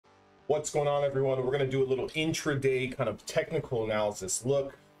What's going on, everyone? We're going to do a little intraday kind of technical analysis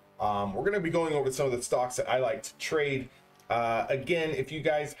look. We're going to be going over some of the stocks that I like to trade. Again, if you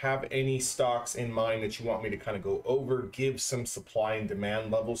guys have any stocks in mind that you want me to kind of go over, give some supply and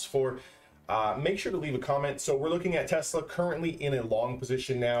demand levels for, make sure to leave a comment. So we're looking at Tesla currently in a long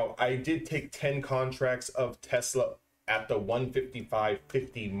position now. I did take 10 contracts of Tesla at the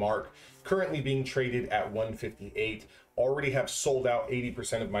 155.50 mark, currently being traded at 158. Already have sold out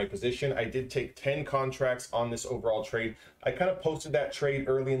 80% of my position. I did take 10 contracts on this overall trade. I kind of posted that trade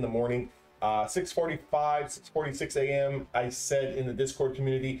early in the morning, 6:45, 6:46 a.m. I said in the Discord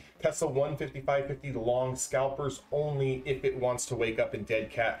community, Tesla 155.50 the long, scalpers only if it wants to wake up in dead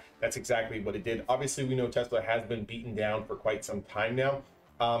cat. That's exactly what it did. Obviously, we know Tesla has been beaten down for quite some time now.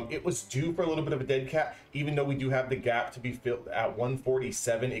 It was due for a little bit of a dead cat, even though we do have the gap to be filled at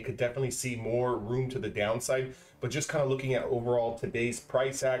 147. It could definitely see more room to the downside, but just kind of looking at overall today's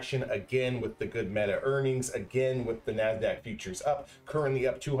price action, again, with the good Meta earnings, again, with the NASDAQ futures up, currently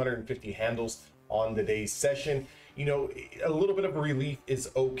up 250 handles on the day's session. You know, a little bit of a relief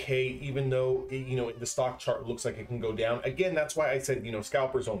is okay, even though, you know, the stock chart looks like it can go down. Again, that's why I said, you know,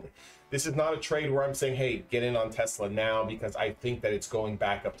 scalpers only. This is not a trade where I'm saying, hey, get in on Tesla now because I think that it's going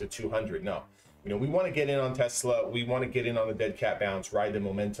back up to 200. No, you know, we want to get in on Tesla. We want to get in on the dead cat bounce, ride the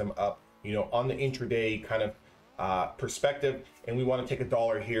momentum up, you know, on the intraday kind of perspective, and we want to take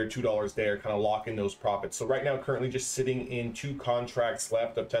 $1 here, $2 there, kind of lock in those profits. So right now, currently just sitting in 2 contracts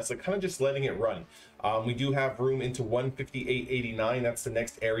left of Tesla, kind of just letting it run. We do have room into 158.89. That's the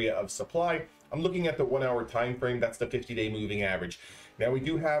next area of supply. I'm looking at the 1 hour time frame. That's the 50-day moving average. Now we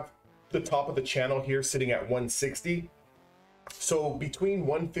do have the top of the channel here sitting at 160. So between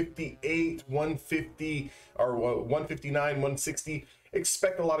 158, 150, or 159, 160,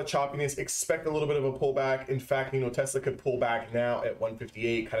 expect a lot of choppiness, expect a little bit of a pullback. In fact, you know, Tesla could pull back now at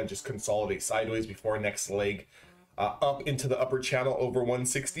 158, kind of just consolidate sideways before next leg up into the upper channel over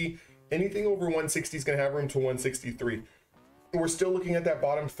 160. Anything over 160 is going to have room to 163. We're still looking at that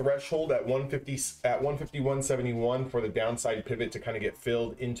bottom threshold at 150, at 151.71 for the downside pivot to kind of get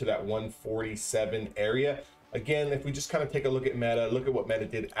filled into that 147 area. Again, if we just kind of take a look at Meta, look at what Meta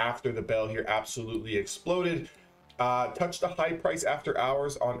did after the bell here, absolutely exploded. Touched a high price after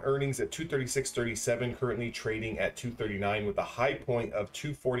hours on earnings at 236.37, currently trading at 239 with a high point of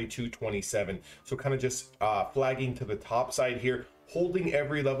 242.27. So kind of just flagging to the top side here, holding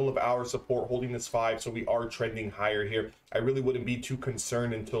every level of hour support, holding this 5. So we are trending higher here. I really wouldn't be too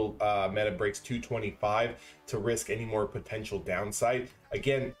concerned until Meta breaks 225 to risk any more potential downside.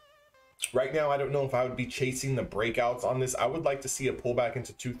 Again, right now, I don't know if I would be chasing the breakouts on this. I would like to see a pullback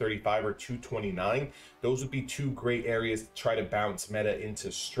into 235 or 229. Those would be 2 great areas to try to bounce Meta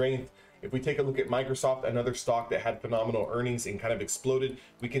into strength. If we take a look at Microsoft, another stock that had phenomenal earnings and kind of exploded,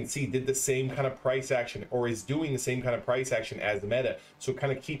 we can see did the same kind of price action, or is doing the same kind of price action as Meta. So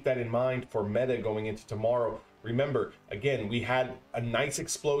kind of keep that in mind for Meta going into tomorrow. Remember, again, we had a nice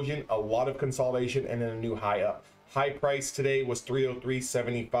explosion, a lot of consolidation, and then a new high up. High price today was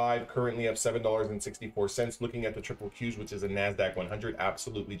 303.75, currently up $7.64. Looking at the triple Qs, which is a NASDAQ 100,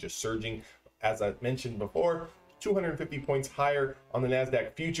 absolutely just surging. As I mentioned before, 250 points higher on the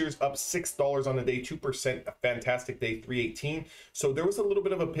NASDAQ futures, up $6 on the day, 2%, a fantastic day, 318. So there was a little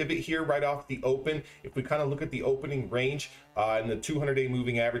bit of a pivot here right off the open. If we kind of look at the opening range and the 200-day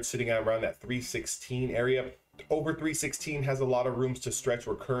moving average sitting at around that 316 area, over 316 has a lot of rooms to stretch.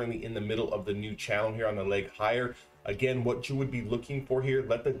 We're currently in the middle of the new channel here on the leg higher. Again, what you would be looking for here,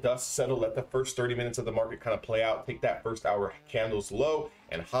 let the dust settle, let the first 30 minutes of the market kind of play out, take that first hour candles low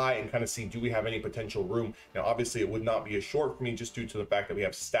and high and kind of see, do we have any potential room? Now, obviously, it would not be a short for me just due to the fact that we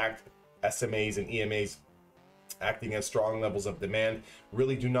have stacked SMAs and EMAs acting as strong levels of demand.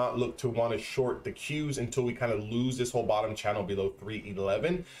 Really do not look to want to short the Qs until we kind of lose this whole bottom channel below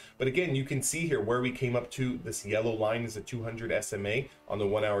 311. But again, you can see here where we came up to. This yellow line is a 200 SMA on the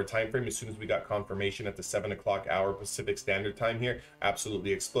 1 hour time frame. As soon as we got confirmation at the 7 o'clock hour Pacific Standard Time here,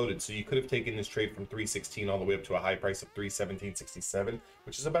 absolutely exploded. So you could have taken this trade from 316 all the way up to a high price of 317.67,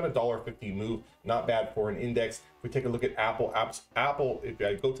 which is about a $1.50 move. Not bad for an index. If we take a look at Apple, if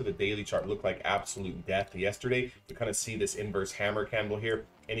I go to the daily chart, looked like absolute death yesterday. We kind of see this inverse hammer candle here.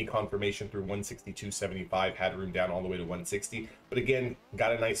 Any confirmation through 162.75 had room down all the way to 160. But again,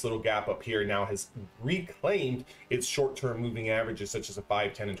 got a nice little gap up here. Now has reclaimed its short-term moving averages, such as a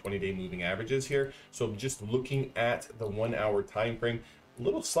 5, 10, and 20-day moving averages here. So just looking at the 1 hour time frame,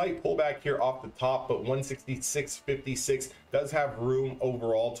 little slight pullback here off the top, but 166.56 does have room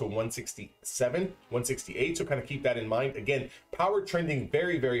overall to 167, 168. So kind of keep that in mind. Again, power trending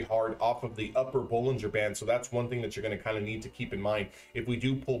very, very hard off of the upper Bollinger Band. So that's one thing that you're going to kind of need to keep in mind. If we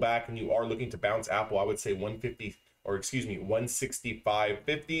do pull back and you are looking to bounce Apple, I would say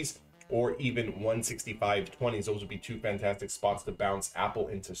 165.50s or even 165.20s. Those would be two fantastic spots to bounce Apple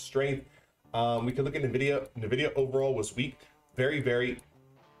into strength. We could look at Nvidia. Nvidia overall was weak. Very, very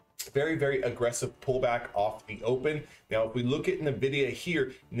aggressive pullback off the open. Now, if we look at Nvidia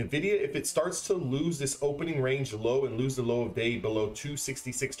here, Nvidia, if it starts to lose this opening range low and lose the low of day below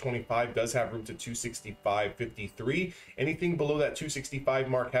 266.25, does have room to 265.53. Anything below that 265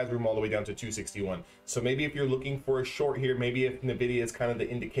 mark has room all the way down to 261. So maybe if you're looking for a short here, maybe if Nvidia is kind of the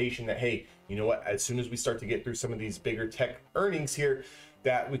indication that, hey, you know what, as soon as we start to get through some of these bigger tech earnings here,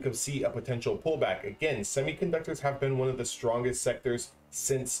 that we could see a potential pullback. Again, semiconductors have been one of the strongest sectors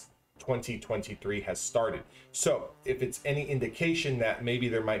since 2023 has started. So if it's any indication that maybe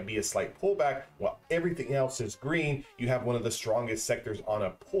there might be a slight pullback while everything else is green, you have one of the strongest sectors on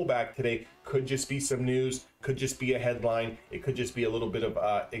a pullback today. Could just be some news, could just be a headline, it could just be a little bit of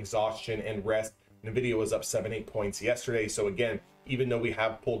exhaustion and rest. Nvidia was up 7-8 points yesterday. So again, even though we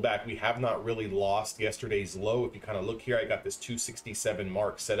have pulled back, we have not really lost yesterday's low. If you kind of look here, I got this 267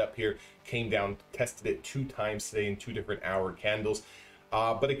 mark set up here, came down, tested it 2 times today in 2 different hour candles.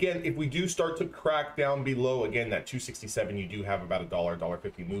 But again, if we do start to crack down below, again, that 267, you do have about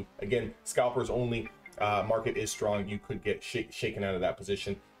 $1.50 move. Again, scalpers only, market is strong. You could get shaken out of that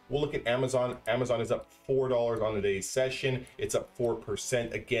position. We'll look at Amazon. Amazon is up $4 on today's session. It's up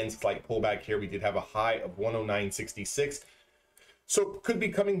 4%. Again, slight pullback here. We did have a high of 109.66. So could be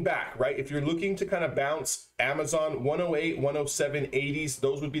coming back, right? If you're looking to kind of bounce Amazon, 108, 107, 80s,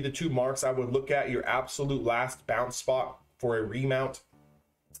 those would be the 2 marks I would look at. Your absolute last bounce spot for a remount,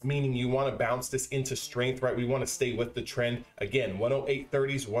 meaning you want to bounce this into strength, right? We want to stay with the trend. Again,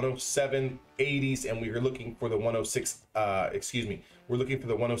 108.30s, 107.80s, and we are looking for the 106, we're looking for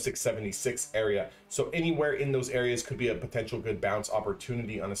the 106.76 area. So anywhere in those areas could be a potential good bounce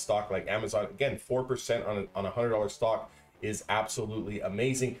opportunity on a stock like Amazon. Again, 4% on a $100 stock is absolutely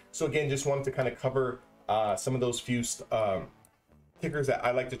amazing. So again, just wanted to kind of cover some of those few tickers that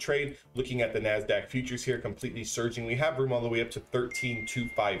I like to trade. Looking at the NASDAQ futures here, completely surging. We have room all the way up to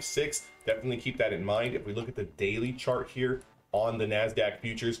 13,256. Definitely keep that in mind. If we look at the daily chart here on the NASDAQ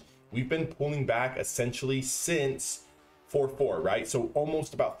futures, we've been pulling back essentially since 4-4, right? So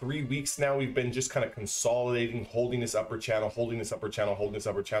almost about 3 weeks now, we've been just kind of consolidating, holding this upper channel, holding this upper channel, holding this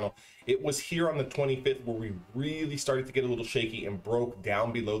upper channel. It was here on the 25th where we really started to get a little shaky and broke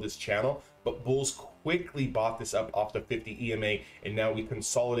down below this channel, but bulls quickly bought this up off the 50 EMA, and now we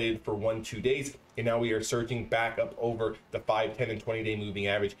consolidated for 1-2 days, and now we are surging back up over the 5, 10, and 20-day moving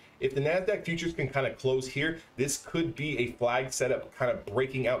average. If the NASDAQ futures can kind of close here, this could be a flag setup, kind of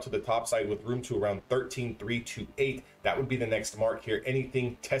breaking out to the top side with room to around 13,328. That would be the next mark here.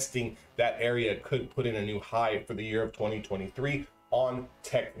 Anything testing that area could put in a new high for the year of 2023 on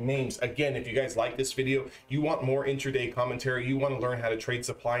tech names. Again, if you guys like this video, you want more intraday commentary, you want to learn how to trade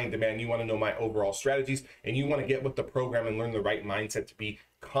supply and demand, you want to know my overall strategies, and you want to get with the program and learn the right mindset to be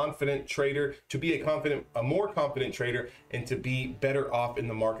confident trader, to be a more confident trader, and to be better off in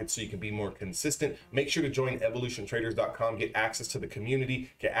the market so you can be more consistent, make sure to join evolutiontraders.com, get access to the community,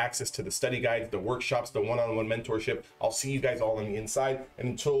 get access to the study guides, the workshops, the one-on-one mentorship. I'll see you guys all on the inside. And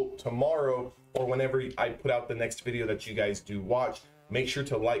until tomorrow, or whenever I put out the next video that you guys do watch, make sure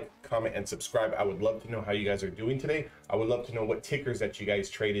to like, comment, and subscribe. I would love to know how you guys are doing today. I would love to know what tickers that you guys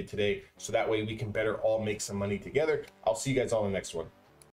traded today, so that way we can better all make some money together. I'll see you guys all in the next one.